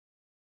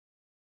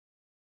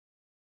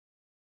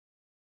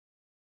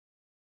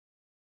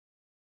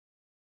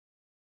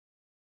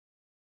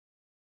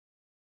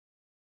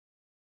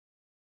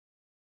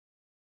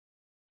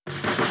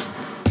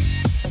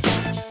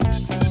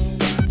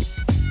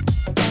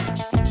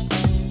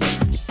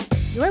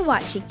you're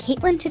watching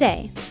Caitlyn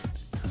Today.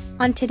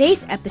 On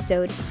today's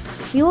episode,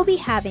 we will be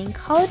having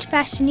college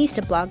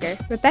fashionista blogger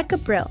Rebecca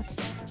Brill,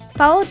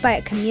 followed by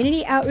a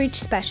community outreach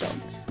special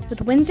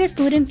with Windsor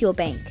Food and Fuel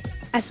Bank,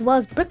 as well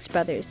as Brooks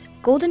Brothers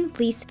Golden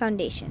Fleece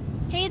Foundation.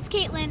 Hey, it's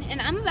Caitlyn, and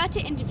I'm about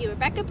to interview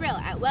Rebecca Brill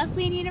at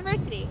Wesleyan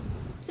University.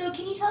 So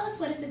can you tell us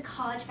what is a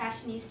college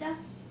fashionista?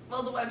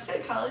 Well, the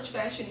website College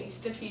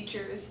Fashionista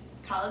features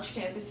college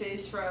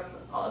campuses from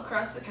all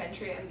across the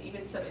country and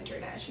even some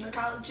international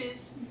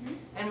colleges. Mm-hmm.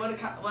 And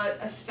what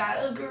a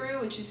style guru,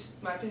 which is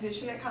my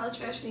position at College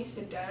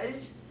Fashionista,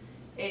 does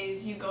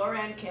is you go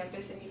around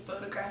campus and you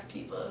photograph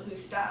people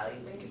whose style you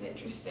think is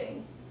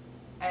interesting,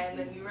 and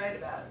then you write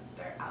about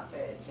their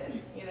outfits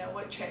and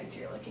what trends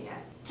you're looking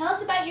at. Tell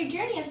us about your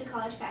journey as a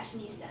college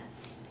fashionista.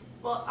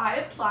 Well, I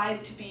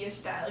applied to be a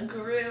style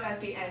guru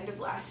at the end of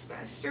last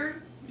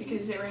semester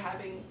because they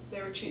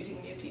were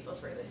choosing new people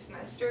for this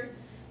semester.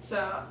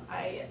 So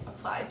I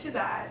applied to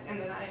that, and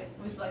then I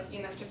was lucky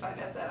enough to find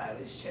out that I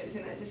was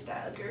chosen as a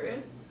style guru.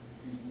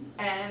 Mm-hmm.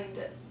 And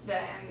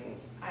then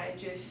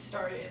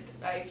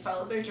I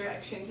followed their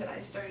directions and I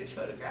started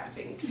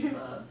photographing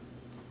people.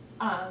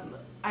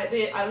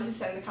 I was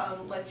assigned the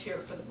column Let's Hear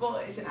It for the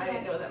Boys, and I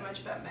didn't know that much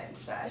about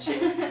men's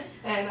fashion.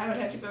 And I would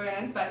have to go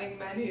around finding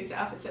men whose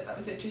outfits I thought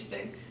was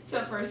interesting. So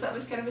at first that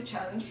was kind of a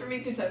challenge for me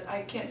because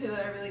I can't say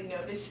that I really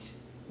noticed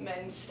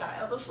men's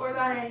style before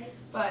that. Right.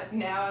 But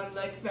now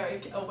I'm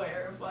very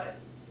aware of what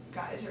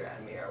guys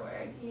around me are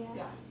wearing.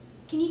 Yeah.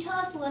 Can you tell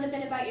us a little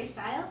bit about your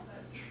style?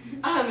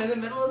 In the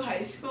middle of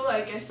high school,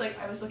 I guess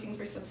I was looking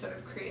for some sort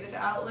of creative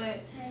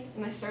outlet, right.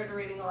 And I started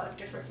reading a lot of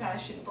different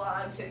fashion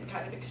blogs and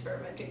kind of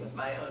experimenting with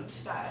my own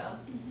style,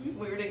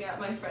 weirding out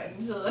my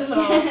friends a little.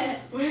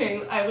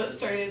 I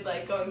started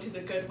going to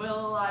the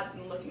Goodwill a lot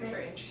and looking for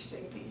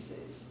interesting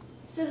pieces.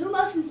 So who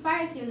most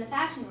inspires you in the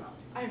fashion world?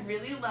 I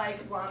really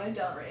like Lana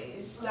Del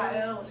Rey's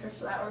style with her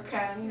flower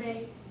crowns.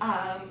 Right.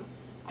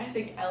 I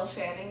think Elle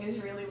Fanning is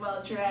really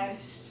well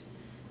dressed.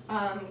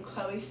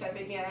 Chloe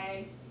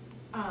Sevigny.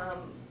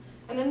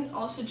 And then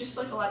also just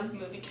a lot of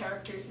movie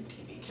characters and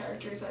TV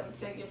characters, I would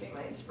say, give me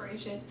my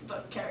inspiration.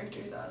 Book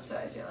characters also,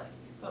 I say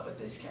what would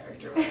this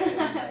character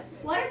wear?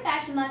 What are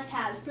fashion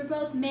must-haves for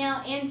both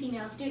male and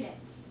female students?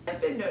 I've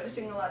been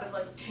noticing a lot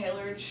of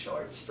tailored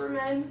shorts for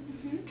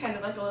men, kind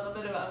of a little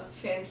bit of a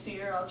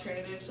fancier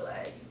alternative to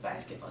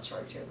basketball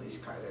shorts or loose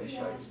cargo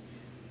shorts,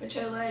 which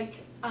I like.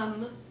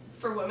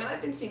 For women,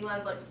 I've been seeing a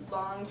lot of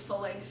long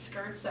full-length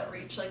skirts that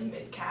reach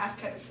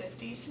mid-calf, kind of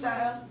 50s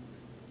style.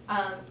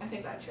 I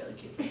think that's really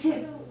cute for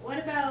spring. So what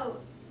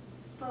about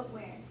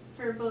footwear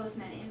for both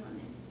men and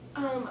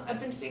women?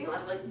 I've been seeing a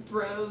lot of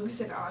brogues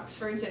and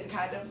Oxfords and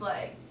kind of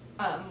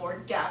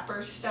more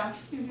dapper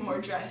stuff,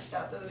 more dressed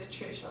up than a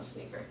traditional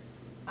sneaker.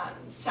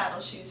 Saddle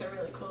shoes are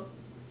really cool.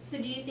 So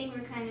do you think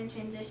we're kind of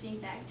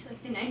transitioning back to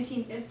the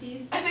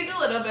 1950s? I think a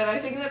little bit. I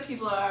think that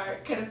people are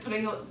kind of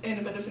putting in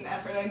a bit of an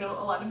effort. I know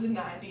a lot of the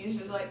 90s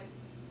was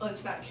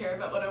let's not care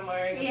about what I'm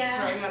wearing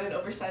and throwing on an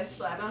oversized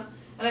flannel.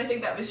 And I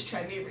think that was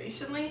trendy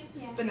recently,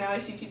 but now I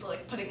see people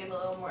putting in a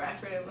little more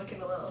effort and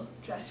looking a little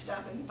dressed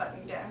up and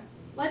buttoned down.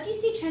 What do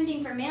you see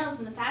trending for males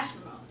in the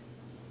fashion world?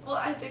 Well,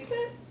 I think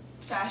that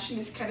fashion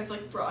is kind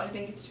of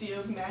broadening its view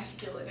of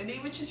masculinity,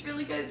 which is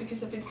really good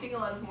because I've been seeing a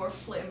lot of more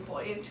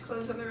flamboyant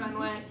clothes on the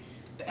runway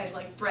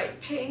and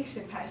bright pinks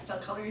and pastel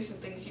colors and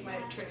things you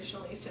might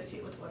traditionally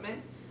associate with women.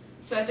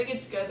 So I think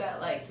it's good that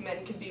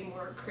men can be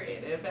more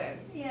creative and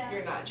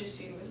you're not just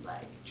seen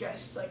as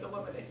dressed like a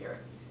woman if you're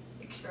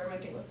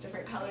experimenting with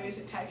different colors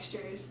and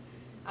textures.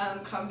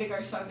 Comme des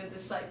Garçons did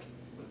this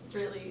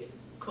really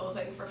cool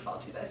thing for fall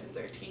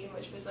 2013,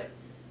 which was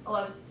a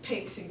lot of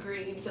pinks and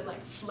greens and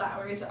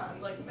flowers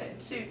on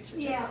men's suits,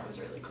 which I thought was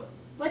really cool.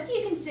 What do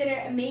you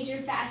consider a major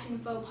fashion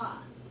faux pas?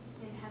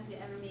 And have you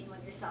ever made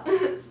one yourself?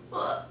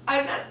 Well,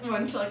 I'm not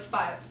one to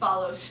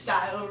follow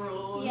style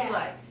rules.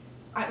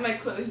 My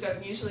clothes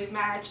don't usually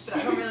match, but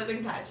I don't really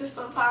think that's a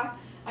faux pas.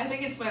 I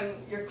think it's when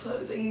your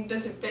clothing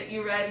doesn't fit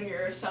you right and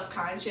you're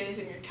self-conscious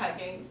and you're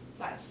tugging.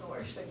 That's the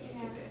worst thing you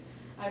can do.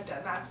 I've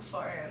done that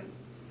before, and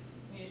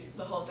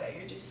the whole day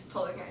you're just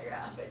pulling at your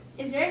outfit.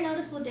 Is there a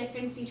noticeable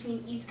difference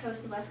between East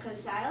Coast and West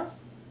Coast styles?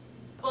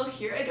 Well,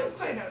 here I don't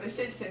quite notice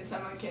it since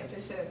I'm on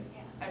campus and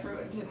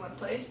everyone's in one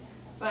place.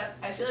 But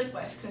I feel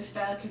West Coast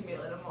style can be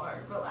a little more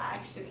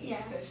relaxed and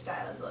East Coast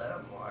style is a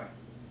little more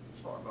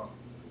formal.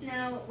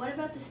 Now, what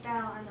about the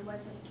style on the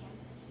Wesleyan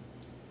campus?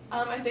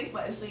 I think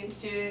Wesleyan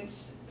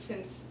students,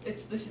 since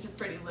this is a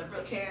pretty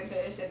liberal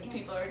campus and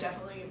people are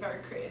definitely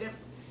very creative,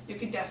 you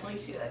can definitely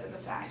see that in the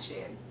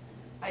fashion.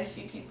 I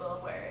see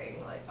people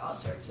wearing all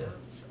sorts of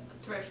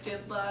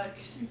thrifted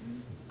looks,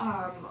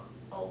 a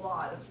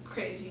lot of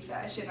crazy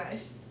fashion.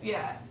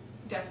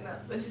 Definitely.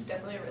 This is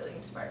definitely a really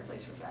inspired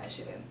place for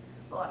fashion, and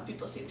a lot of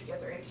people seem to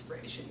get their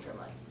inspiration from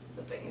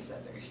the things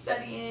that they're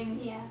studying.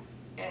 Yeah.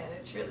 And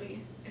it's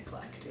really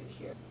eclectic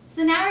here.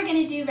 So now we're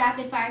gonna do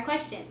rapid fire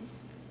questions.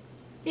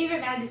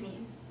 Favorite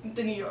magazine?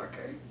 The New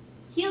Yorker.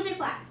 Heels or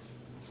flats?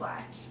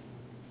 Flats.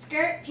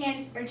 Skirt,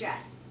 pants, or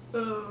dress?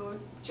 Ooh,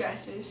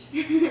 dresses.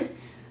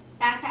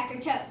 Backpack or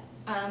tote?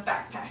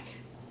 Backpack.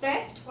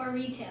 or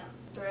retail?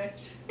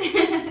 Thrift.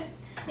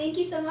 Thank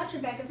you so much,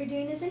 Rebecca, for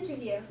doing this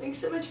interview. Thanks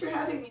so much for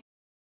having me.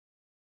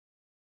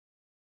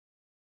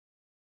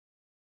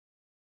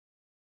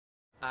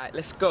 Alright,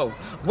 let's go.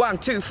 1,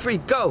 2, 3,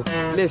 go.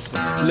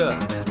 Listen, look,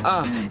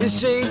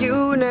 it's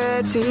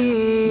J-Unity.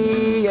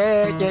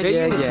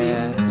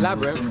 Yeah.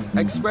 Labyrinth,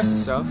 express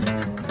yourself,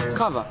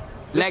 cover.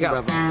 Leg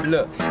up.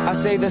 Look, I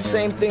say the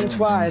same thing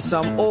twice.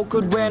 I'm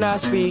awkward when I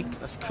speak.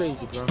 That's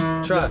crazy, bro.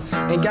 Trust.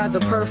 Ain't got the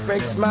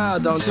perfect smile,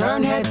 don't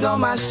turn heads on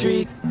my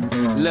street.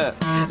 Look,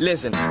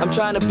 listen, I'm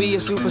trying to be a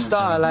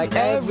superstar like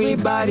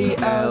everybody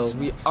else.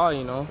 We are,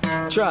 you know.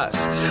 Trust.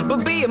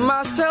 But being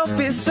myself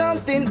is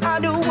something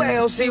I do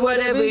well. See,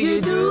 whatever you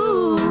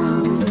do,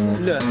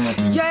 look,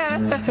 yeah,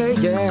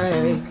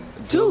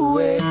 do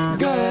it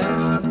good.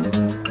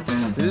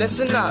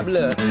 Listen up,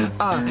 look,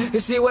 you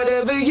see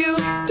whatever you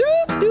do,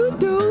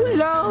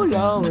 low,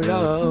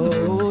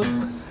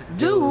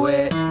 do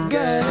it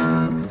good.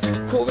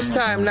 Chorus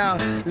time now,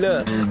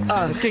 look,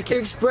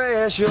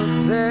 express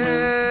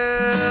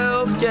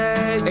yourself,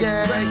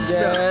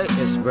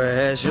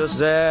 express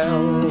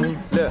yourself.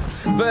 Look,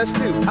 verse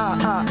 2,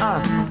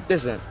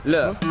 listen,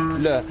 look,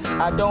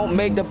 I don't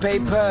make the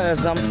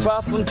papers, I'm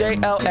far from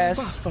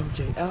JLS.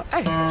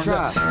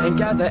 Try and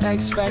got the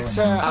X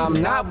Factor, I'm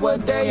not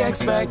what they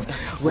expect.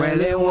 Well,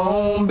 it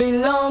won't be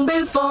long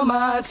before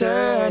my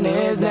turn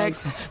is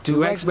next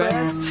to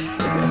express.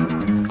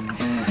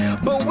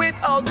 But with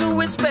all due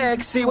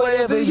respect, see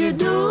whatever you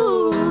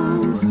do,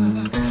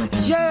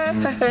 yeah,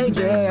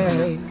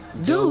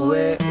 do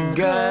it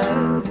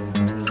good.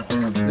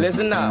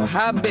 Listen up,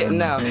 high bit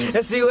now.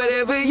 Let's see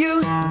whatever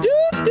you do,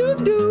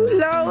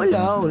 low,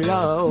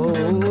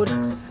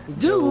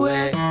 do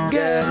it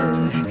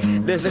good.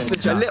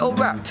 Listen, a little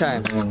rap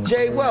time.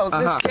 J Wells,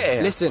 let's get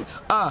it. Listen,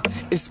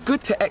 it's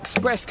good to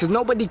express, cause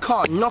nobody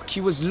can't knock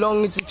you as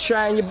long as you're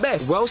trying your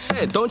best. Well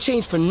said. Don't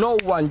change for no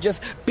one,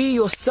 just be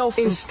yourself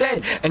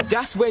instead. And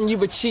that's when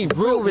you achieve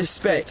real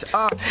respect.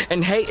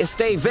 And haters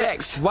stay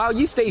vexed while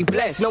you stay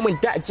blessed. Knowing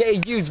that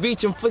JU's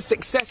reaching for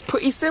success,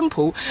 pretty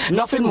simple.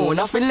 Nothing more,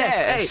 nothing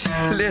less.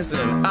 Hey,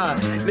 listen,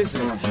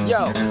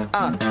 yo,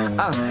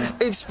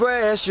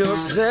 express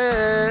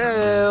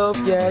yourself,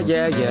 yeah.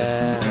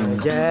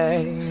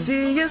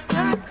 See, it's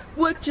not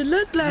what you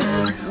look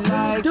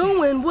like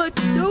doing what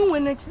you're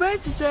doing,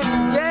 express yourself,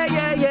 yeah.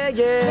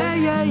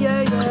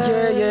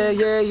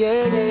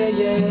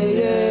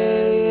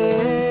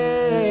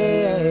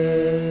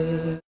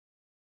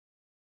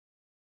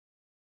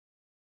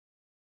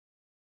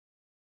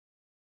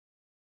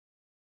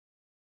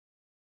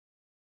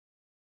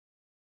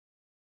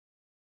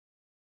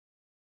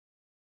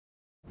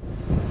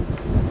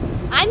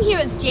 I'm here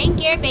with Jane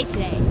Garibay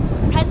today,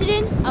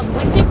 president of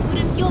Windsor Food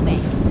and Fuel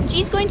Bank.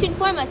 She's going to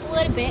inform us a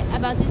little bit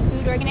about this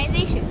food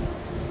organization.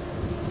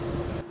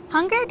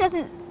 Hunger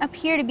doesn't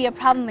appear to be a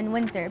problem in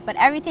Windsor, but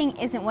everything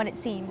isn't what it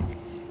seems.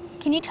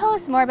 Can you tell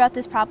us more about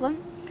this problem?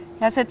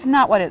 Yes, it's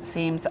not what it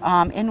seems.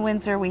 In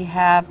Windsor, we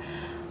have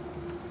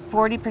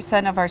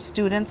 40% of our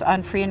students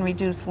on free and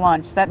reduced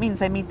lunch. That means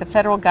they meet the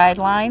federal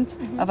guidelines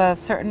of a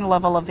certain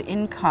level of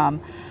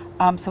income.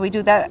 So we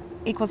do that,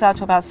 equals out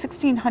to about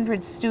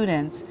 1,600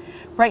 students.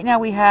 Right now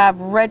we have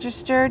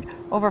registered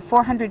over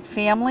 400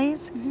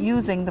 families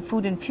using the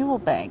Food and Fuel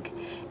Bank.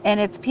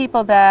 And it's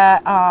people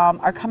that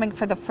are coming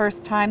for the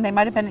first time. They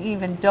might have been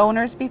even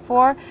donors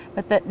before,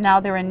 but that now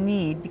they're in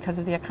need because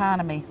of the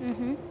economy.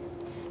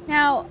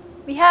 Now,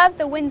 we have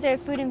the Windsor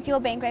Food and Fuel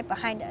Bank right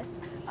behind us.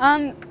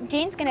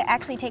 Jane's going to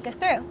actually take us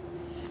through.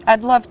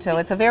 I'd love to.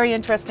 It's a very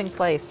interesting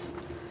place.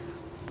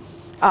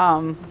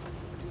 The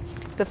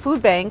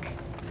food bank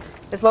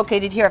is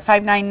located here at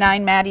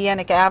 599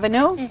 Madianic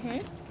Avenue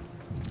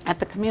at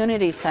the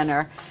community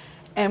center.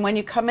 And when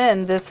you come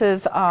in, this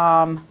is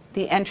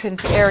the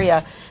entrance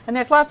area. And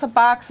there's lots of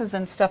boxes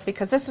and stuff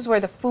because this is where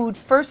the food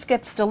first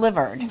gets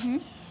delivered.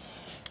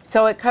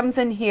 So it comes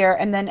in here,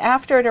 and then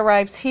after it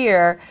arrives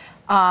here,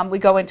 we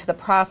go into the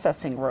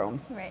processing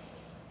room. Right.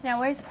 Now,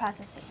 where's the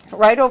processing?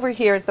 Right over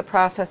here is the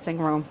processing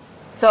room.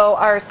 So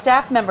our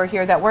staff member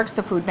here that works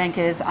the food bank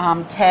is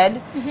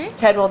Ted.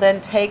 Ted will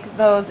then take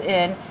those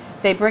in.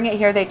 They bring it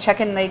here, they check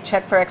in, they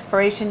check for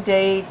expiration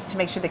dates to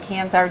make sure the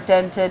cans aren't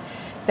dented,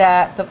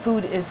 that the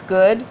food is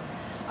good,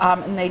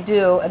 and they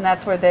do, and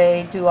that's where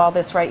they do all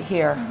this right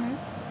here.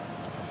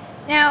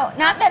 Now,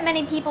 not that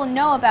many people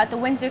know about the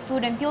Windsor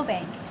Food and Fuel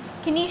Bank.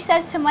 Can you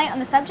shed some light on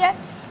the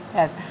subject?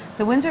 Yes,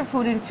 the Windsor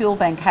Food and Fuel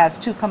Bank has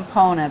two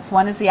components.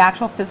 One is the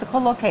actual physical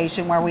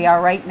location where we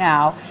are right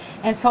now,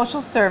 and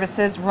social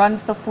services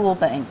runs the food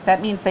bank. That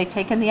means they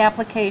take in the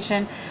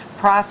application,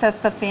 process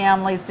the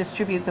families,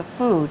 distribute the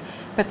food.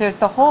 But there's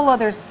the whole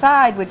other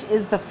side, which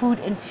is the Food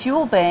and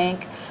Fuel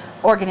Bank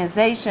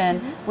organization,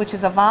 which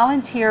is a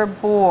volunteer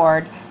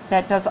board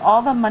that does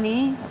all the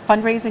money,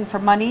 fundraising for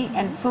money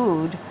and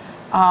food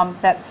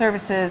that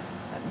services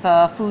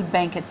the food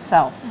bank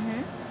itself.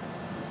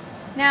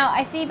 Now,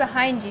 I see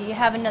behind you, you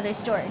have another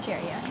storage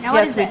area. Now,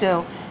 what is Yes, we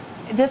this?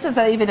 do. This is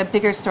even a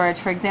bigger storage.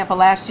 For example,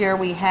 last year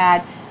we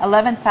had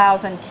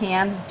 11,000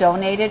 cans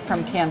donated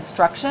from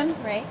Construction.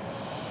 Right.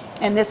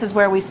 And this is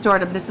where we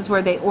stored them. This is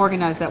where they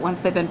organize that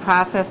once they've been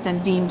processed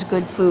and deemed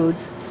good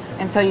foods.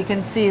 And so you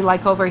can see,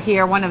 like over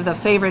here, one of the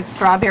favorites,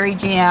 strawberry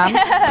jam.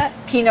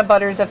 Peanut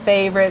butter's a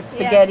favorite,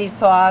 spaghetti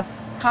sauce,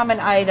 common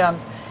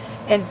items.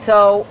 And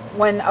so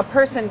when a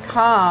person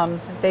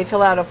comes, they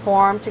fill out a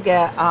form to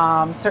get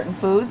certain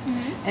foods.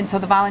 And so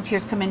the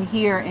volunteers come in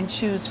here and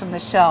choose from the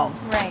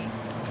shelves. Right.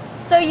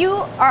 So you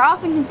are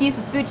often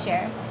confused with food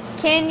share.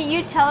 Can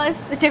you tell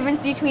us the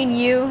difference between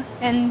you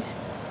and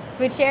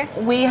food share?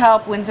 We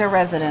help Windsor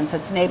residents.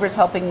 It's neighbors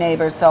helping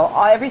neighbors. So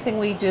everything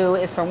we do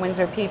is for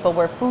Windsor people,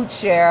 where food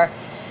share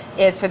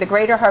is for the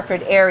greater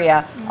Hartford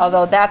area,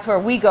 although that's where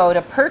we go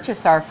to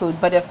purchase our food.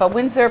 But if a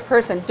Windsor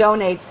person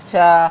donates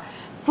to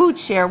food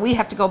share, we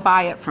have to go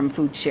buy it from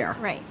food share.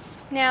 Right.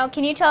 Now,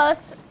 can you tell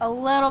us a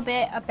little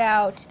bit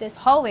about this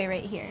hallway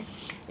right here?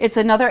 It's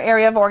another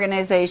area of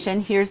organization.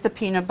 Here's the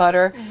peanut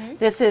butter.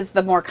 This is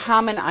the more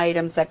common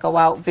items that go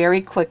out very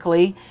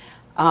quickly.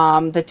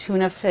 The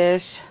tuna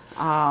fish,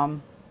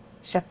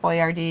 Chef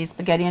Boyardee,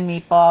 spaghetti and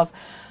meatballs.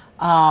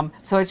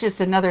 So it's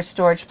just another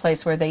storage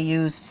place where they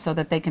use so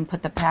that they can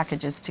put the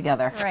packages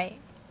together. Right.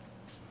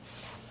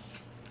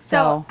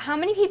 So how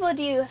many people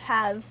do you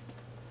have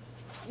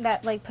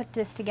that like put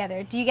this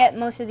together? Do you get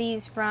most of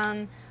these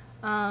from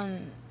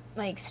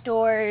like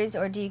stores,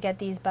 or do you get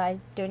these by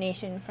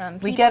donation from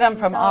people We get them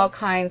from all themselves?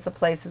 kinds of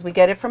places. We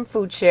get it from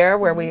food share,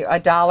 where a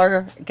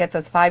dollar gets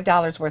us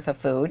 $5 worth of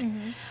food.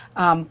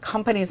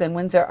 Companies in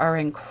Windsor are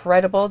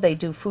incredible. They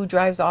do food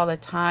drives all the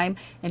time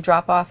and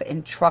drop off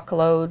in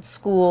truckloads.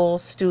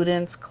 Schools,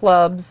 students,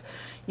 clubs,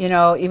 you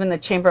know, even the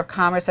Chamber of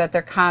Commerce at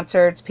their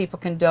concerts, people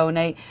can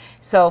donate.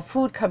 So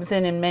food comes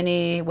in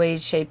many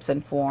ways, shapes,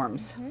 and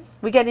forms.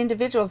 We get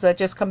individuals that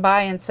just come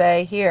by and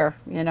say, here,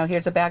 you know,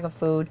 here's a bag of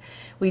food.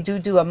 We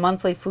do a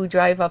monthly food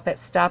drive up at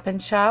Stop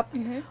and Shop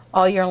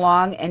all year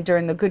long, and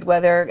during the good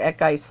weather at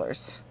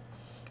Geisler's.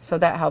 So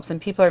that helps,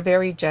 and people are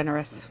very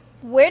generous.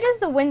 Where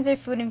does the Windsor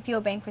Food and Fuel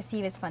Bank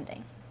receive its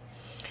funding?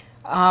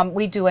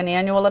 We do an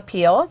annual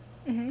appeal,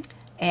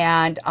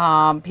 and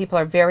people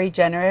are very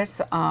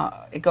generous.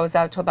 It goes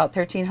out to about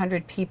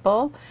 1,300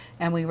 people,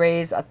 and we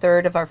raise a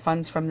third of our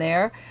funds from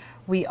there.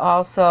 We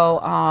also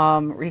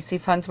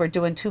receive funds. We're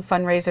doing 2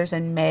 fundraisers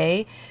in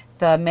May.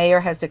 The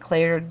mayor has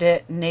declared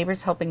it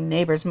Neighbors Helping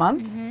Neighbors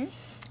Month.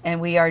 And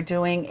we are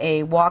doing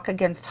a walk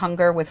against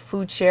hunger with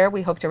food share.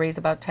 We hope to raise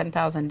about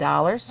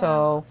 $10,000,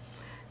 so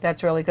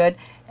that's really good.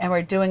 And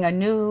we're doing a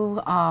new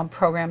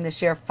program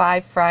this year,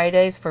 5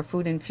 Fridays for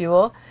food and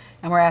fuel.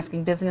 And we're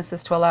asking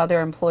businesses to allow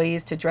their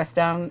employees to dress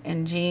down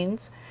in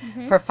jeans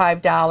for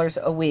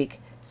 $5 a week.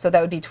 So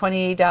that would be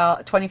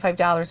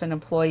 $25 an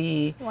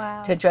employee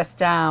to dress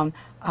down.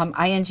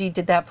 ING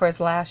did that for us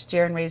last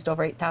year and raised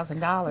over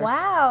 $8,000.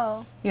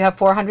 Wow. You have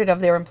 400 of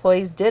their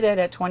employees did it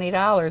at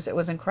 $20. It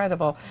was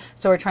incredible.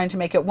 So we're trying to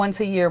make it once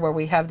a year where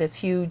we have this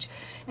huge,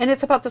 and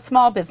it's about the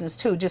small business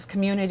too, just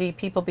community,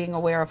 people being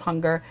aware of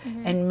hunger.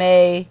 And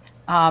May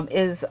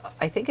is,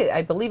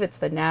 I believe it's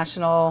the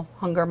National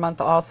Hunger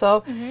Month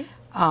also.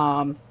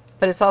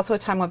 But it's also a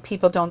time when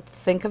people don't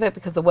think of it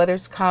because the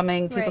weather's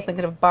coming, people's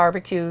thinking of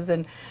barbecues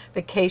and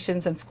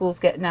vacations and schools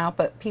getting out,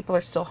 but people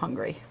are still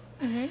hungry.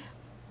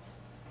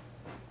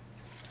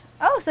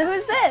 Oh, so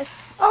who's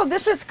this? Oh,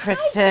 this is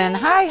Kristen.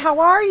 Hi, how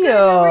are you? Good,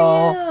 how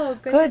are you?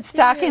 Good to see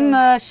stocking you.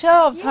 the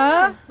shelves,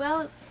 huh?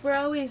 Well, we're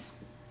always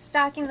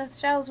stocking the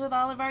shelves with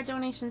all of our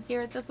donations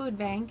here at the food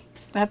bank.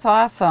 That's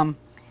awesome.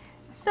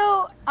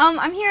 So,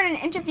 I'm here in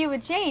an interview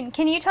with Jane.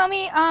 Can you tell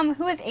me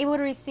who is able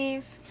to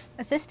receive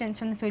assistance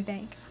from the food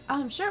bank?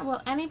 Sure.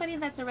 Well, anybody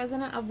that's a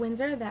resident of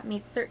Windsor that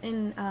meets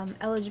certain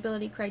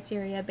eligibility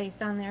criteria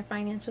based on their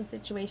financial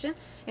situation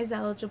is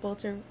eligible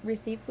to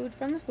receive food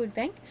from the food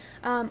bank.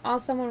 All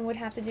someone would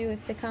have to do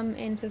is to come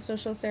into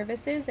social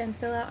services and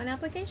fill out an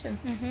application.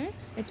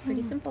 It's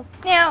pretty simple.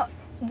 Now,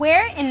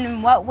 where and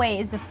in what way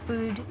is the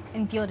food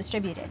and fuel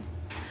distributed?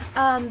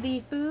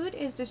 The food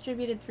is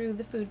distributed through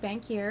the food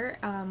bank here.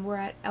 We're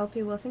at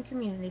LP Wilson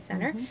Community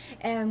Center,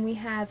 and we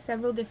have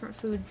several different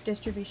food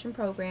distribution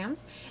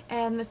programs.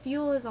 And the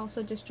fuel is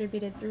also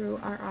distributed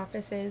through our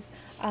offices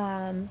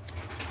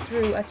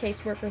through a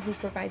caseworker who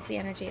provides the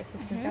energy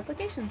assistance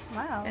applications.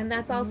 Wow. And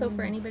that's also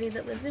for anybody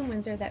that lives in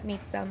Windsor that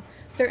meets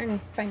certain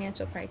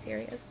financial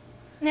criteria.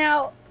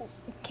 Now,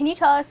 can you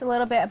tell us a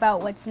little bit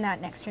about what's in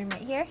that next room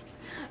right here?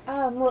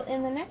 Well,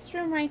 in the next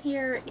room right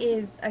here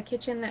is a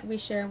kitchen that we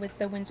share with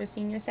the Windsor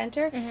Senior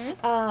Center.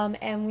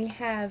 And we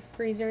have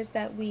freezers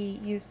that we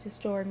use to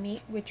store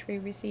meat, which we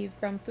receive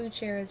from food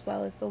share as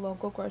well as the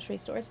local grocery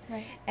stores.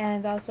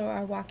 And also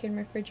our walk-in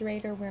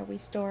refrigerator where we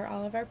store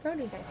all of our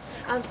produce.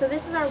 So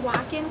this is our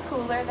walk-in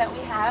cooler that we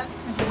have,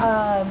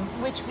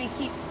 which we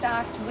keep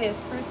stocked with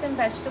fruits and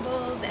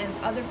vegetables and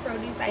other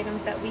produce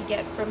items that we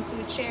get from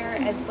food share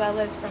as well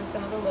as from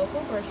some of the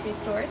local grocery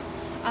stores.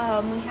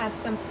 We have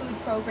some food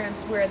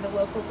programs where the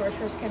local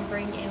grocers can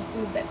bring in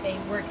food that they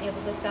weren't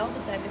able to sell,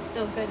 but that is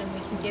still good and we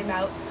can give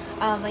out.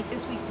 Like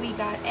this week we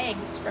got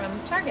eggs from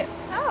Target.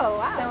 Oh,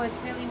 wow. So it's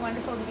really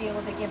wonderful to be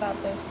able to give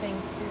out those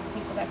things to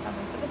people that come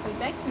in for the food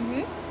bank.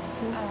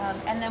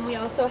 And then we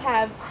also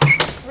have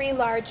 3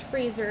 large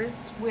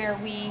freezers where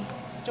we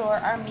store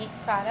our meat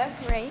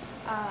products. Right.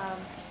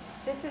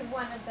 This is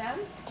one of them,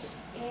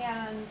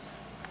 and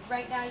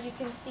right now you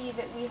can see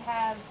that we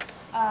have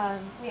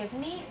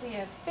meat, we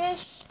have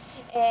fish,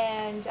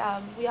 and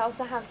we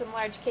also have some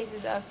large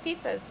cases of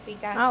pizzas. We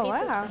got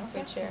pizzas from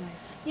Food Share.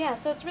 Nice. Yeah,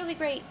 so it's really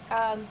great.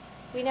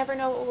 We never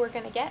know what we're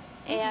going to get,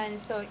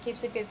 and so it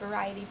keeps a good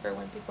variety for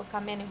when people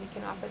come in, and we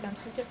can offer them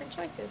some different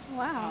choices.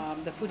 Wow.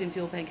 The Food and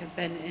Fuel Bank has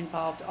been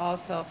involved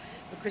also.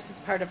 Kristen's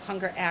part of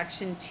Hunger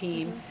Action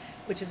Team,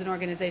 which is an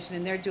organization,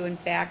 and they're doing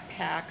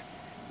backpacks.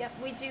 Yep,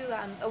 we do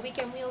a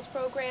Weekend Wheels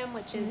program,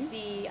 which is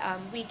the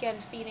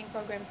weekend feeding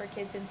program for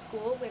kids in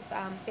school with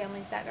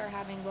families that are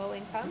having low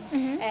income.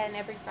 And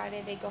every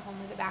Friday they go home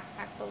with a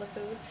backpack full of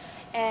food.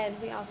 And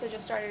we also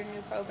just started a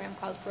new program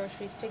called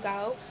Groceries to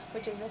Go,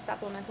 which is a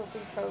supplemental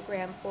food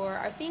program for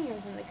our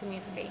seniors in the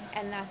community.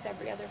 And that's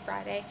every other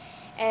Friday.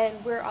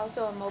 And we're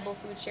also a mobile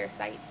food share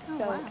site.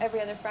 So every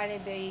other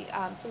Friday the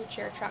food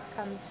share truck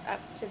comes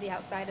up to the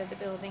outside of the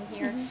building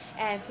here,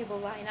 and people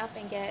line up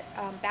and get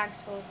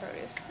bags full of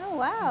produce. Oh,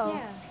 wow.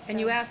 Yeah. And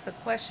you asked the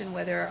question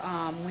whether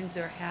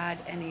Windsor had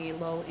any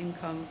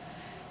low-income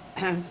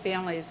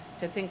families,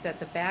 to think that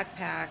the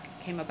backpack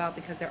came about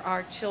because there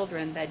are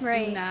children that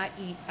do not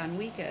eat on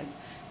weekends.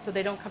 So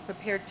they don't come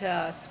prepared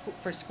to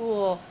for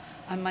school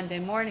on Monday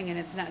morning, and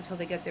it's not until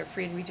they get their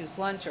free and reduced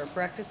lunch or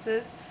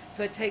breakfasts.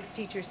 So it takes,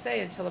 teachers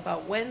say, until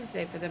about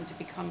Wednesday for them to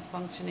become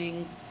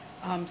functioning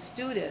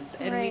students.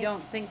 And we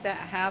don't think that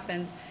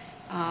happens.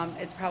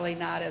 It's probably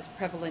not as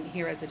prevalent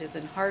here as it is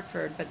in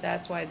Hartford, but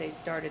that's why they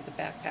started the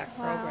backpack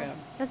program.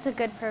 That's a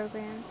good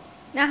program.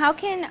 Now, how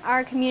can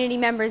our community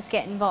members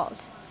get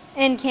involved?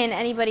 And can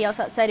anybody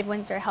else outside of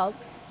Windsor help?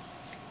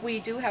 We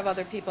do have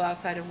other people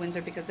outside of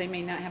Windsor because they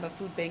may not have a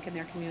food bank in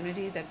their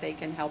community that they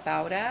can help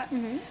out at.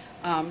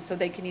 So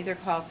they can either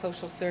call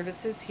social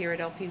services here at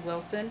LP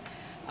Wilson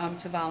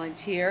to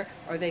volunteer,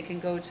 or they can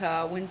go to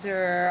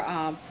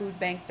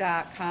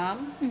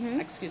windsorfoodbank.com,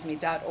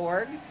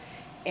 .org,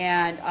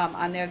 and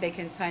on there they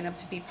can sign up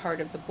to be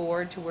part of the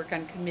board, to work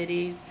on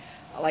committees,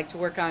 like to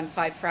work on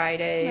 5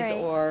 Fridays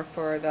or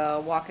for the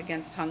Walk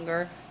Against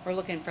Hunger. We're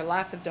looking for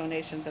lots of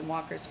donations and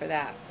walkers for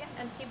that. Yeah,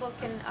 and people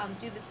can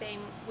do the same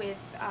with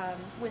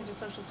Windsor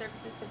Social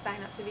Services to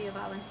sign up to be a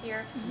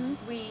volunteer.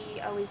 We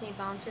always need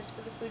volunteers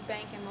for the food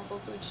bank and mobile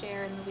food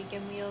share and the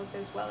weekend meals,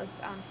 as well as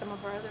some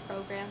of our other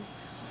programs.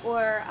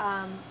 Or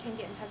can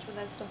get in touch with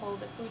us to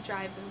hold a food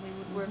drive, and we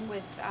would work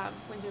with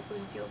Windsor Food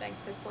and Fuel Bank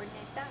to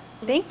coordinate that.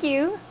 Thank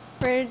you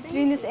for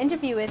doing this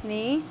interview with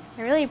me.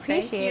 I really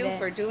appreciate it. Thank you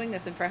for doing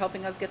this and for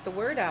helping us get the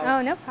word out.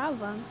 Oh, no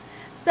problem.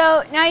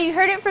 So now you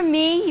heard it from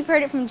me, you've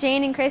heard it from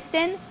Jane and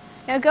Kristen.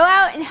 Now go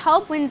out and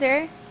help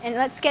Windsor, and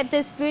let's get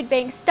this food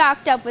bank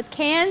stocked up with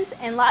cans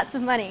and lots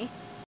of money.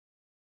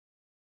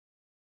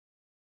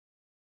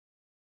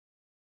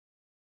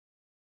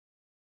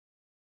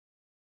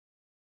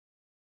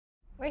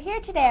 We're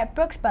here today at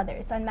Brooks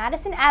Brothers on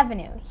Madison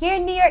Avenue, here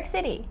in New York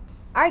City.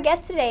 Our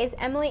guest today is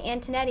Emily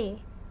Antonetti,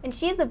 and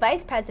she is the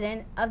Vice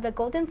President of the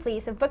Golden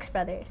Fleece of Brooks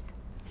Brothers.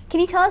 Can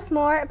you tell us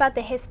more about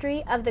the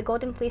history of the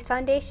Golden Fleece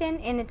Foundation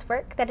and its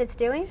work that it's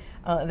doing?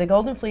 The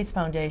Golden Fleece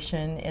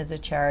Foundation is a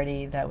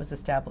charity that was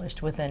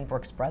established within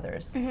Brooks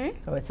Brothers.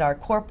 So it's our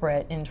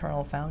corporate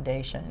internal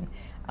foundation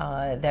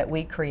that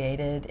we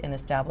created and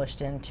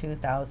established in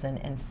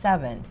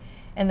 2007.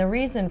 And the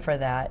reason for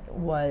that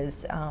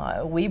was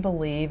we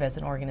believe as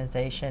an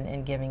organization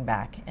in giving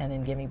back, and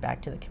in giving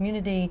back to the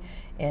community,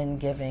 in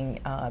giving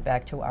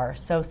back to our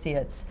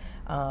associates.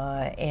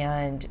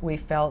 And we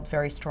felt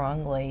very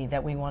strongly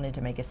that we wanted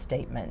to make a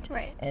statement,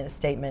 and a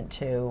statement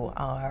to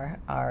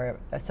our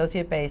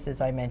associate base,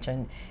 as I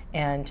mentioned,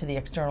 and to the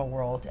external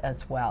world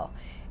as well.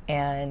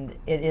 And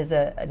it is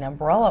an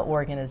umbrella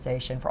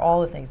organization for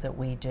all the things that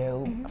we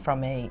do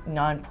from a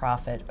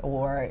nonprofit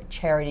or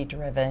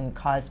charity-driven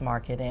cause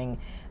marketing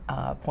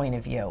point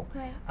of view.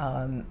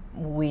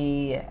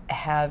 We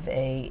have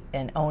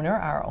an owner,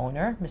 our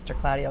owner, Mr.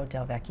 Claudio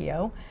Del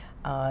Vecchio,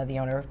 the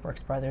owner of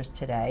Brooks Brothers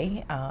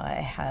today,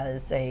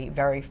 has a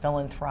very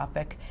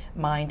philanthropic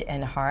mind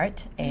and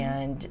heart,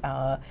 and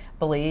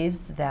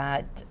believes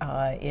that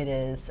it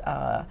is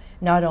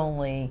not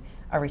only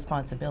a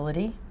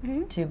responsibility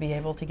to be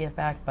able to give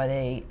back, but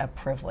a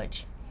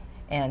privilege.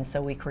 And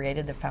so we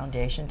created the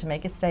foundation to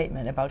make a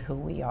statement about who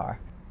we are.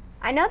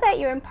 I know that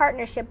you're in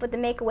partnership with the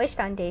Make-A-Wish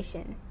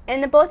Foundation,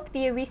 and the both of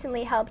you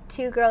recently helped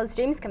 2 girls'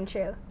 dreams come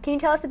true. Can you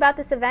tell us about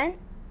this event?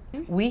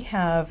 We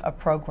have a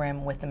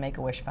program with the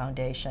Make-A-Wish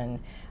Foundation.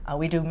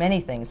 We do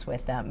many things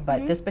with them,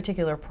 but this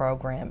particular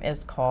program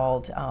is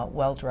called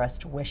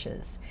Well-Dressed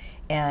Wishes.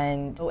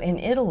 And in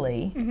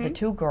Italy, the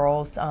 2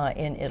 girls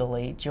in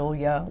Italy,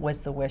 Julia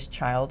was the wish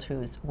child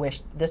whose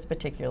wish this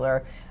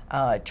particular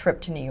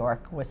trip to New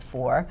York was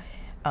for.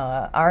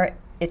 Our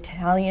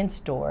Italian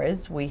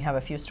stores, we have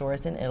a few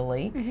stores in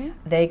Italy,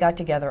 they got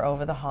together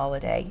over the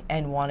holiday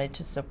and wanted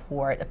to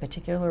support a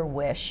particular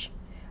wish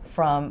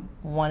from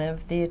one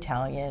of the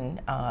Italian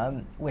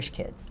wish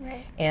kids.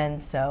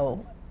 And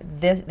so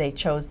they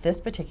chose this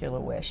particular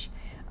wish.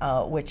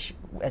 which,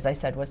 as I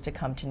said, was to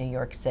come to New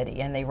York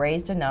City. And they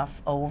raised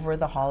enough over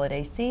the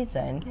holiday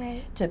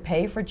season to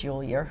pay for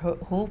Julia,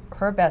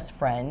 her best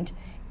friend,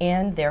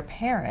 and their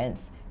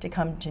parents to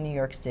come to New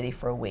York City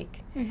for a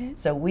week.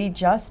 So we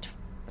just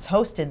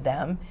hosted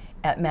them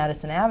at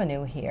Madison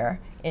Avenue here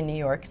in New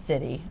York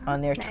City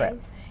on their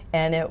trip.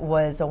 And it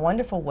was a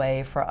wonderful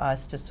way for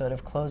us to sort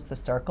of close the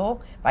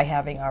circle by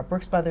having our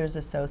Brooks Brothers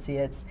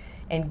associates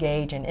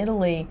engage in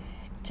Italy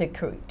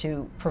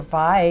to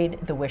provide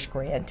the Wish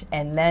Grant,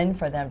 and then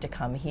for them to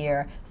come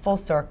here full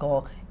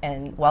circle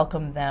and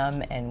welcome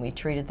them, and we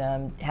treated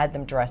them, had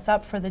them dress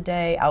up for the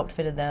day,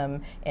 outfitted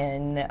them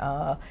in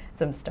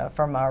some stuff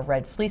from our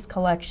Red Fleece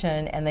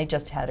collection, and they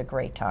just had a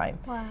great time.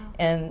 Wow.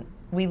 And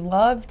we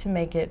love to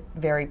make it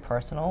very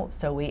personal,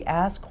 so we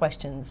ask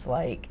questions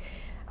like,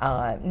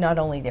 not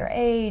only their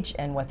age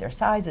and what their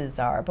sizes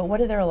are, but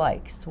what are their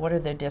likes? What are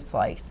their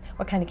dislikes?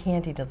 What kind of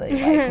candy do they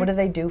like? What do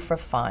they do for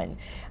fun?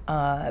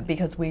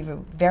 Because we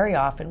very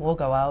often will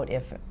go out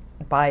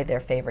buy their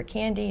favorite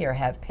candy or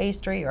have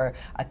pastry or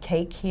a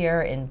cake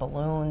here in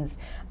balloons.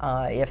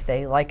 If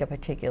they like a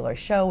particular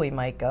show, we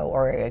might go,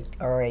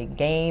 or a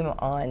game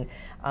on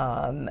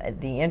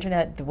the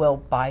internet, we'll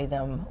buy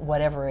them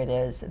whatever it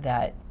is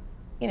that,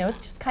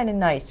 it's just kind of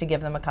nice to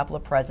give them a couple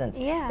of presents.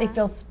 Yeah. They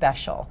feel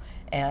special.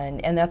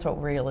 And that's what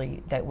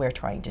we're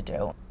trying to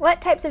do.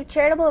 What types of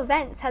charitable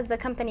events has the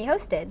company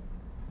hosted?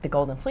 The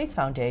Golden Fleece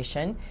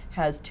Foundation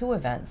has 2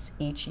 events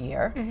each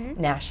year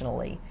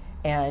nationally,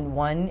 and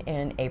one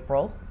in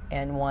April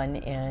and one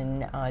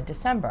in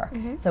December.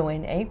 So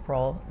in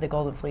April, the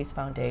Golden Fleece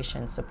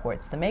Foundation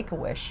supports the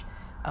Make-A-Wish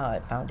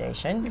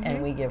Foundation,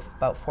 and we give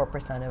about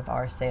 4% of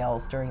our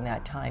sales during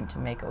that time to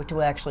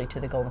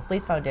the Golden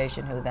Fleece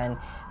Foundation, who then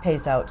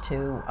pays out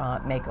to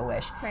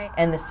Make-A-Wish. Right.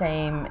 And the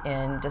same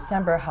in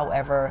December.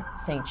 However,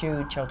 St.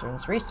 Jude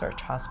Children's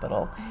Research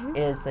Hospital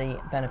is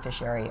the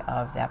beneficiary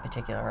of that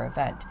particular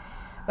event.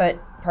 But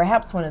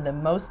perhaps one of the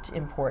most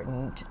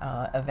important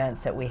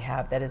events that we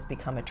have that has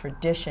become a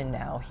tradition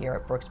now here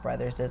at Brooks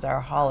Brothers is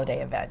our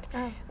holiday event,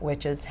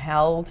 which is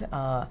held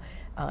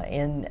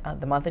in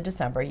the month of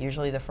December,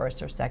 usually the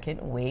first or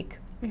second week.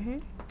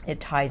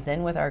 It ties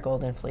in with our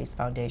Golden Fleece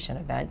Foundation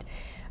event,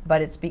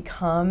 but it's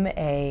become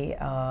a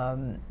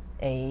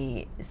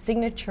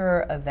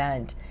signature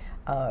event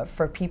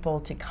for people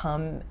to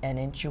come and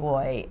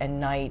enjoy a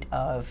night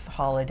of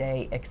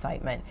holiday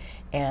excitement.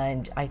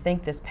 And I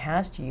think this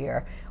past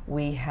year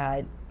we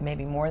had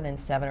maybe more than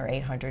 700 or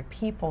 800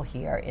 people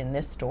here in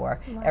this store.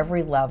 Wow.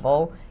 Every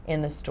level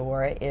in the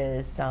store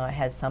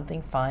has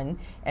something fun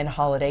and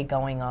holiday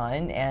going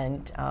on.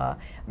 And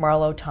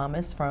Marlo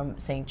Thomas from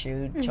St.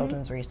 Jude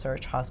Children's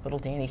Research Hospital,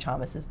 Danny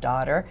Thomas's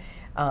daughter,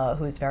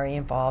 who's very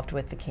involved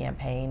with the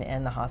campaign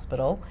and the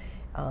hospital,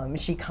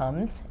 she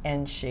comes,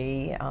 and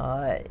she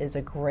is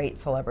a great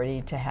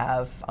celebrity to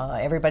have.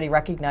 Everybody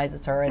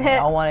recognizes her, and they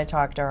all want to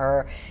talk to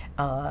her.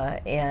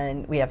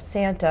 And we have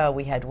Santa,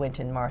 we had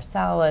Wynton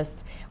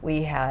Marsalis,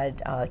 we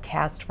had a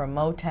cast from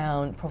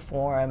Motown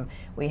perform,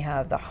 we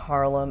have the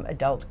Harlem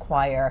Adult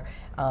Choir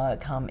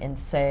come and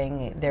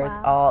sing. There's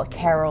all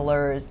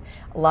carolers,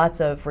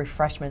 lots of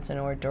refreshments and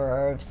hors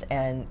d'oeuvres,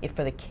 and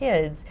for the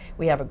kids,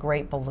 we have a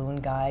great balloon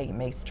guy. He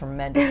makes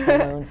tremendous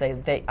balloons.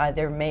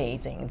 They're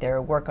amazing.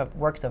 They're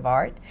works of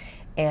art.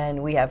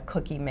 And we have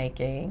cookie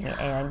making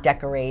and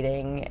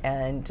decorating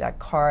and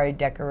card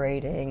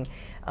decorating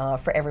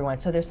for everyone.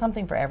 So there's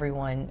something for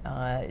everyone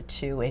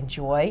to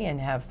enjoy and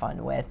have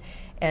fun with.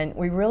 And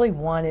we really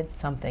wanted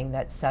something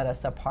that set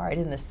us apart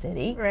in the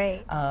city,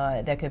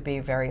 that could be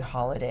very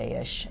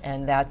holiday-ish,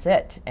 and that's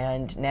it.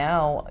 And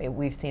now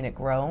we've seen it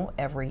grow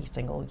every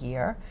single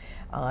year.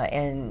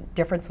 And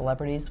different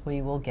celebrities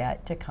we will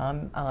get to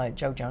come.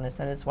 Joe Jonas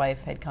and his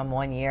wife had come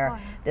one year.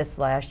 This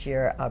last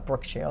year,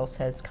 Brooke Shields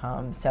has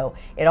come. So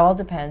it all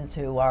depends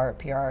who our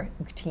PR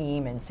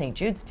team and St.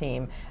 Jude's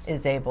team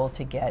is able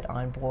to get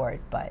on board.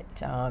 But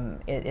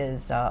it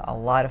is a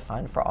lot of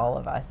fun for all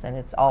of us, and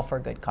it's all for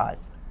a good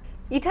cause.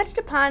 You touched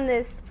upon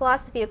this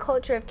philosophy, a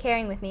culture of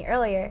caring, with me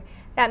earlier,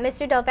 that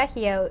Mr. Del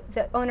Vecchio,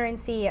 the owner and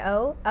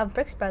CEO of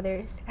Brooks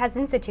Brothers, has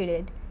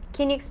instituted.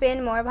 Can you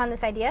expand more upon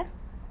this idea?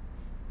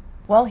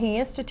 Well, he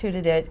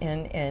instituted it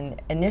in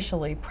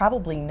initially,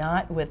 probably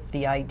not with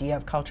the idea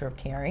of culture of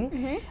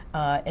caring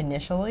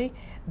initially,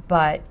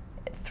 but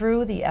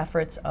through the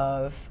efforts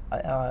of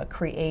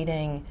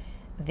creating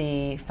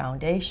the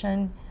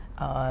foundation,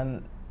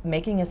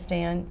 making a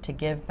stand to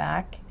give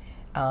back,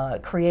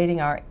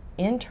 creating our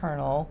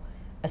internal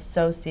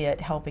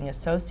helping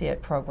associate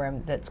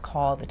program that's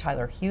called the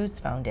Tyler Hughes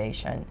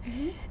Foundation.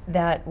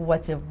 That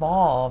what's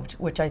evolved,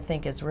 which I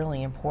think is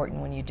really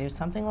important when you do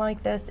something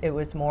like this, it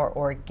was more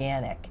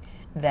organic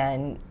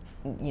than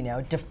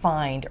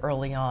defined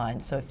early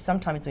on. So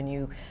sometimes when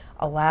you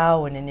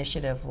allow an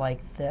initiative like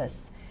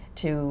this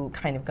to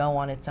kind of go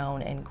on its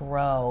own and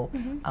grow,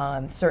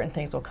 certain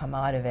things will come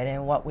out of it.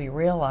 And what we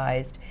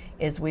realized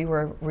is we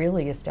were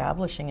really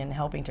establishing and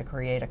helping to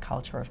create a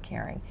culture of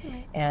caring.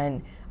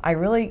 And I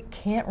really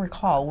can't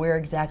recall where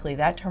exactly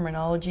that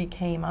terminology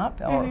came up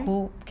or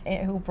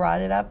who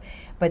brought it up,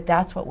 but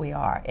that's what we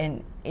are.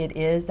 And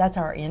that's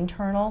our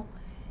internal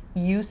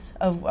use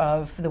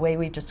of the way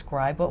we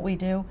describe what we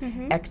do.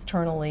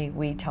 Externally,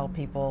 we tell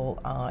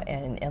people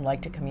and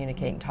like to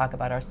communicate and talk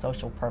about our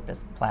social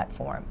purpose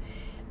platform.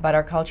 But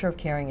our culture of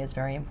caring is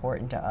very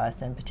important to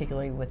us, and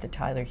particularly with the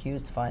Tyler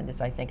Hughes Fund, as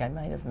I think I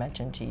might have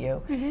mentioned to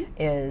you,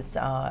 is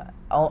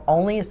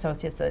only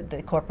associates,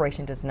 the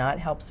corporation does not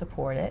help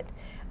support it.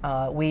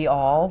 We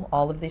all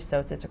of the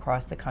associates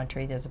across the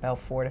country, there's about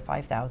 4,000 to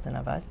 5,000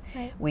 of us,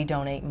 we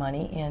donate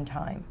money and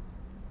time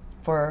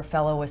for a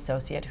fellow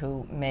associate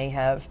who may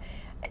have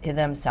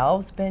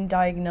themselves been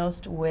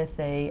diagnosed with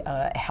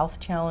a health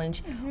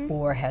challenge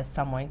or has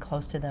someone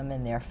close to them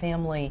in their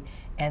family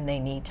and they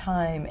need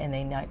time and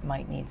they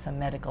might need some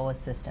medical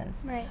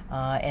assistance.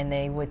 And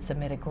they would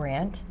submit a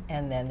grant,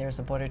 and then there's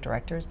a board of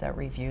directors that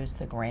reviews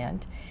the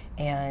grant,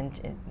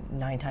 and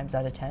 9 times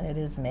out of 10 it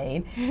is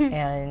made.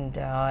 And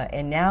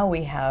now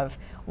we have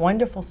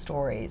wonderful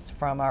stories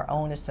from our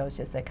own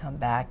associates that come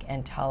back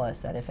and tell us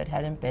that if it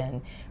hadn't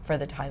been for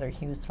the Tyler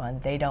Hughes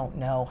Fund, they don't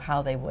know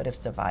how they would have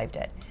survived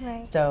it.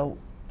 So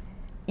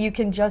you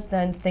can just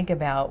then think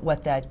about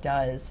what that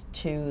does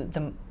to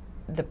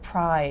the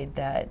pride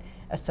that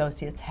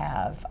associates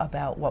have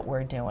about what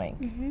we're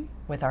doing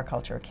with our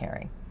culture of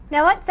caring.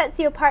 Now, what sets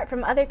you apart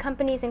from other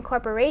companies and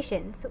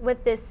corporations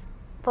with this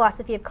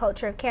philosophy of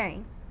culture of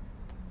caring?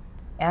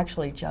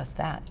 Actually, just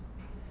that.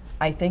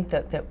 I think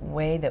that the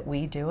way that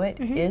we do it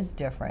is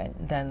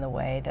different than the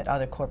way that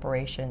other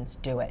corporations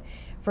do it.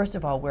 First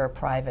of all, we're a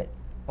private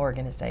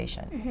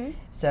organization,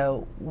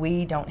 so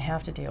we don't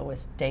have to deal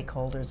with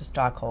stakeholders or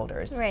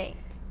stockholders.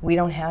 We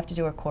don't have to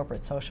do a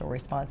corporate social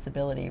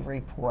responsibility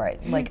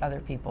report like other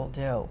people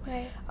do.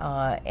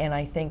 And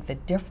I think the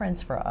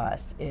difference for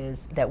us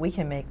is that we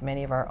can make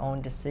many of our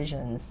own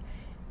decisions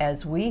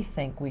as we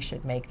think we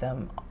should make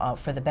them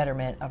for the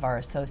betterment of our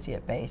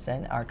associate base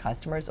and our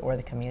customers or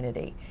the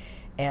community.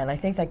 And I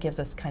think that gives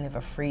us kind of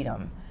a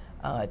freedom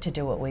to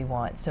do what we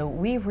want. So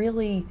we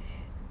really,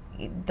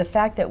 the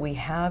fact that we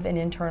have an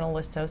internal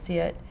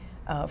associate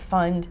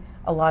fund,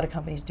 a lot of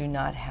companies do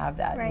not have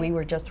that. We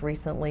were just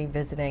recently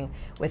visiting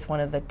with one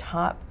of the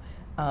top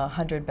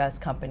 100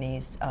 best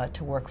companies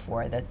to work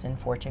for that's in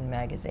Fortune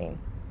magazine.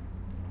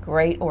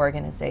 Great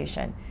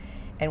organization.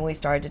 And we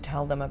started to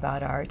tell them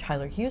about our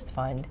Tyler Hughes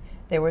Fund.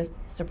 They were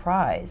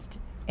surprised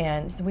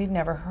and said, we've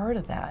never heard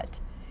of that.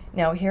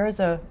 Now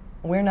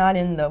we're not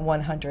in the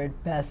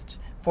 100 best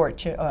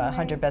Fortune,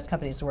 100 best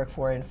companies to work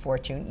for in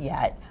Fortune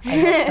yet. I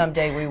hope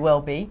someday we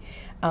will be.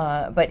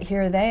 But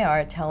here they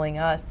are telling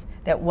us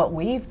that what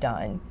we've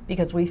done,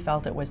 because we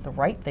felt it was the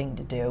right thing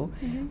to do,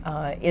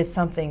 is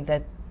something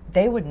that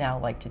they would now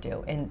like to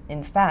do. And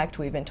in fact,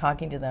 we've been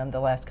talking to them the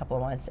last couple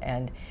of months,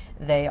 and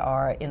they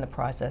are in the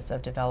process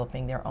of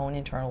developing their own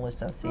internal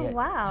associate,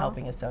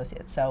 helping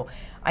associates. So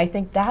I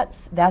think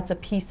that's a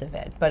piece of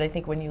it. But I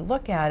think when you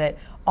look at it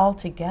all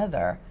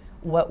together,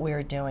 what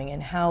we're doing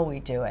and how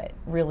we do it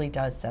really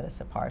does set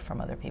us apart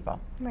from other people.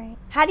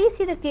 How do you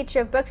see the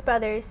future of Brooks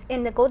Brothers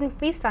in the Golden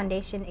Fleece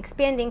Foundation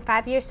expanding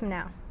 5 years from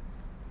now?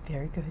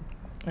 Very good.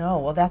 Oh,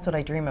 well, that's what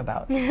I dream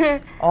about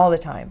all the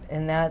time,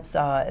 and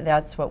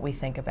that's what we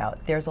think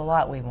about. There's a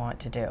lot we want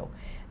to do.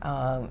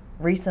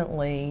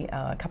 Recently,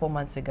 a couple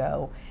months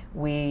ago,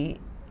 we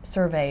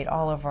surveyed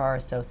all of our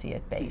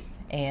associate base,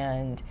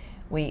 and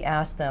we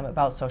asked them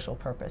about social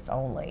purpose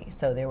only.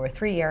 So there were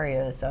 3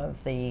 areas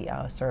of the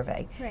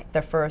survey.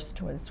 The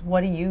first was,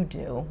 what do you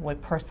do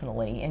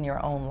personally in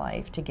your own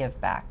life to give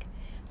back?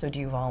 So do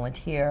you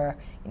volunteer?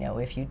 You know,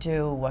 if you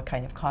do, what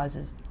kind of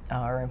causes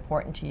are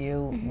important to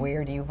you?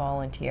 Where do you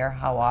volunteer?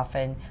 How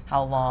often?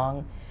 How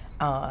long?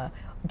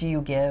 Do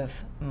you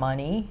give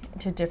money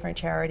to different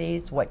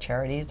charities? What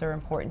charities are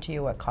important to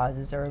you? What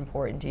causes are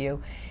important to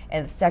you?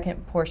 And the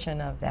second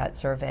portion of that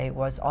survey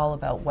was all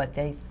about what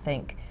they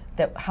think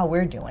how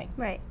we're doing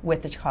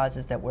with the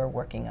causes that we're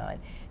working on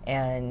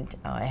and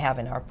have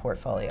in our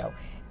portfolio.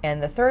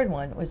 And the third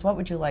one was, what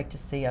would you like to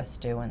see us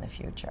do in the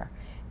future?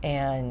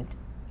 And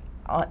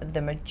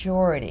the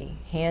majority,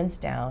 hands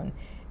down,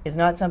 is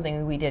not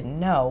something we didn't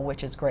know,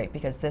 which is great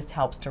because this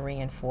helps to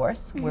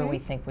reinforce where we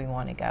think we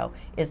want to go,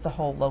 is the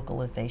whole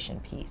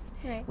localization piece.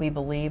 We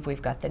believe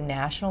we've got the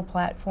national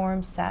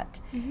platform set,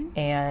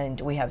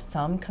 and we have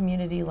some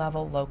community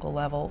level, local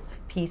level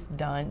piece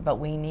done, but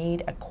we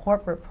need a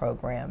corporate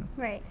program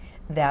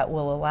that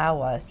will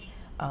allow us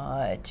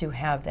to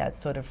have that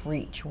sort of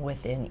reach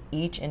within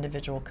each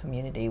individual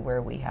community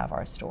where we have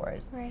our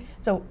stores.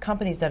 So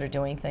companies that are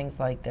doing things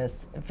like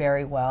this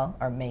very well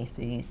are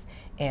Macy's,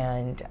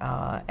 and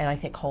I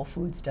think Whole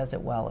Foods does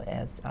it well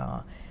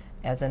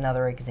as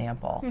another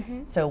example.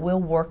 So we'll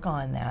work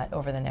on that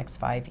over the next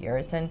 5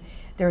 years, and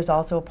there's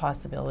also a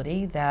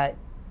possibility that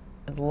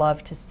I'd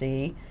love to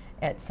see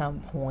at some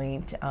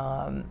point,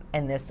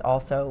 and this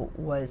also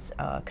was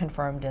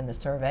confirmed in the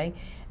survey,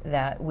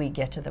 that we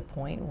get to the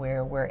point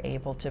where we're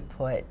able to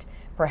put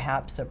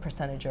perhaps a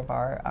percentage of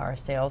our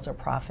sales or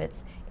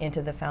profits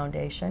into the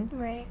foundation,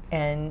 Right.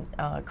 and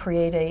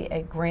create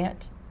a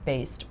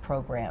grant-based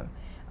program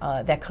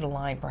that could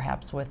align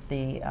perhaps with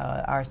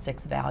our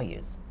 6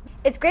 values.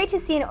 It's great to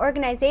see an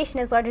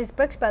organization as large as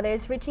Brooks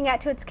Brothers reaching out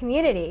to its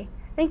community.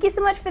 Thank you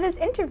so much for this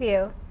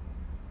interview.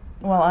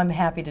 Well, I'm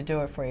happy to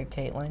do it for you,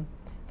 Caitlin.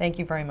 Thank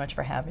you very much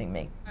for having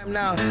me.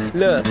 Now,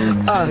 look,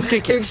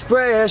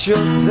 express yourself,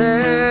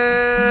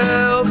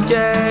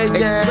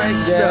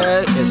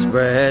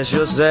 express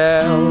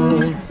yourself.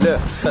 Look,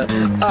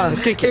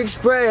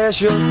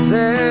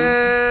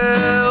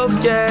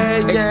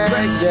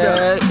 express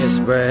yourself,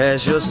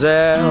 express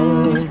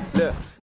yourself. Look.